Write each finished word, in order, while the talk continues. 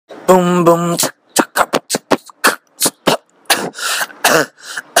Boom boom.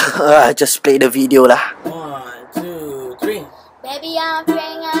 I just played the video lah. 1, 2, 3. Baby, I'm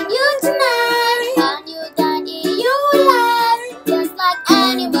praying on you tonight. On you that you alive. Just like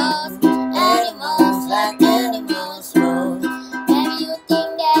animals, animals like animals. Baby, you think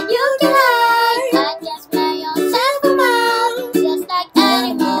that you can hide. I can smell yourself from out. Just like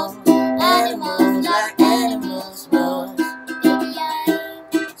animals, animals like animals. Baby,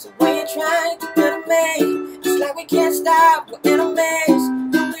 So when you're trying to put me, it's like we can't stop, we're enemies.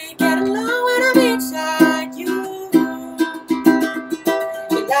 But we get along when I'm inside you.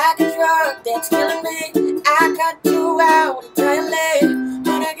 You're like a drug that's killing me. I got you out entirely,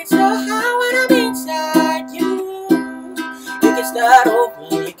 but I get so high when I'm inside you. You can start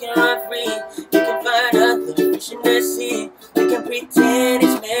over, you can run free, you can find other fish in the sea. You can pretend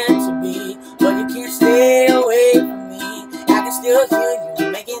it's meant to be, but you can't stay away from me. I can still hear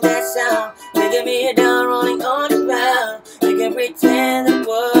you making that sound, taking me down, rolling on the ground. You can pretend it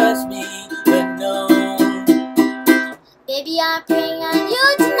was me, but no. baby, I'm praying on you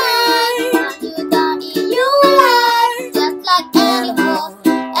tonight. On you don't you alive. Just like animals,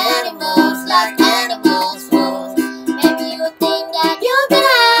 animals like animals. Maybe you think that you can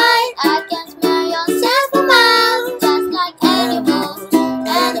hide. I can smell yourself from out. Just like animals,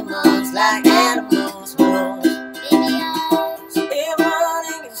 animals like animals. Baby, Every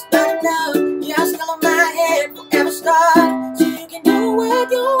morning it's starting now. You're still on my head, forever start. So you can do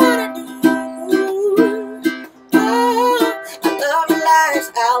what you wanna do. Oh, I love your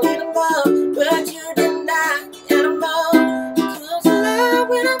lies, I'll leave them all, but you deny animal. You come to life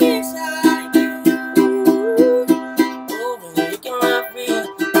when I'm inside you. Over, you can run free,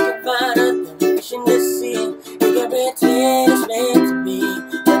 you can find other fish in the sea. You can pretend it's meant to be,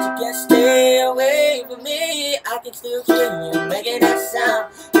 but you can't stay away from me. I can still hear you making that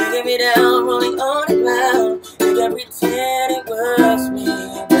sound, taking me down, rolling on the ground. You can pretend it was me,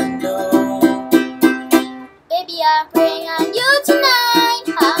 but no. baby, I'm praying on you tonight.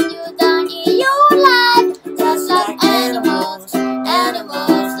 On you don't you alive. Just like animals,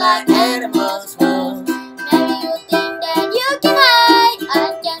 animals like animals. Maybe you think that you can hide.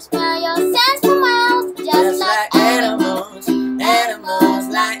 I can smell your sense from out. Just like animals, animals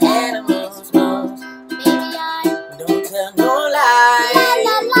like animals. baby, I Don't tell no lie,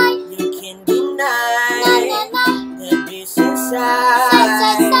 la la. you can deny La la. that this inside.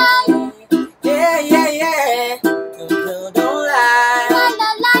 Say. Yeah, yeah, yeah. Girl, don't lie, La la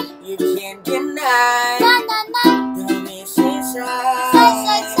la. you can't deny La la la. that this inside. Say.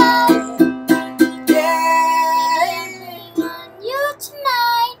 Yeah. Praying on you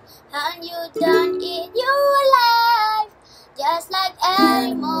tonight. And you don't eat you alive. Just like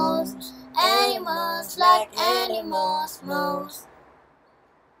animals, animals like animals.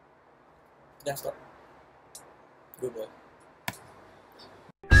 That's stop. Good boy.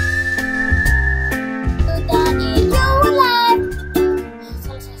 You don't eat you alive.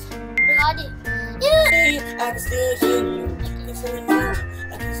 Record it. Yeah. I can still hear you. I can still hear you.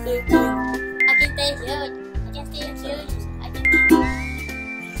 I can still hear you. I can stay here. I can stay here. I can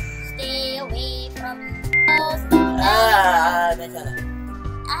stay away from you.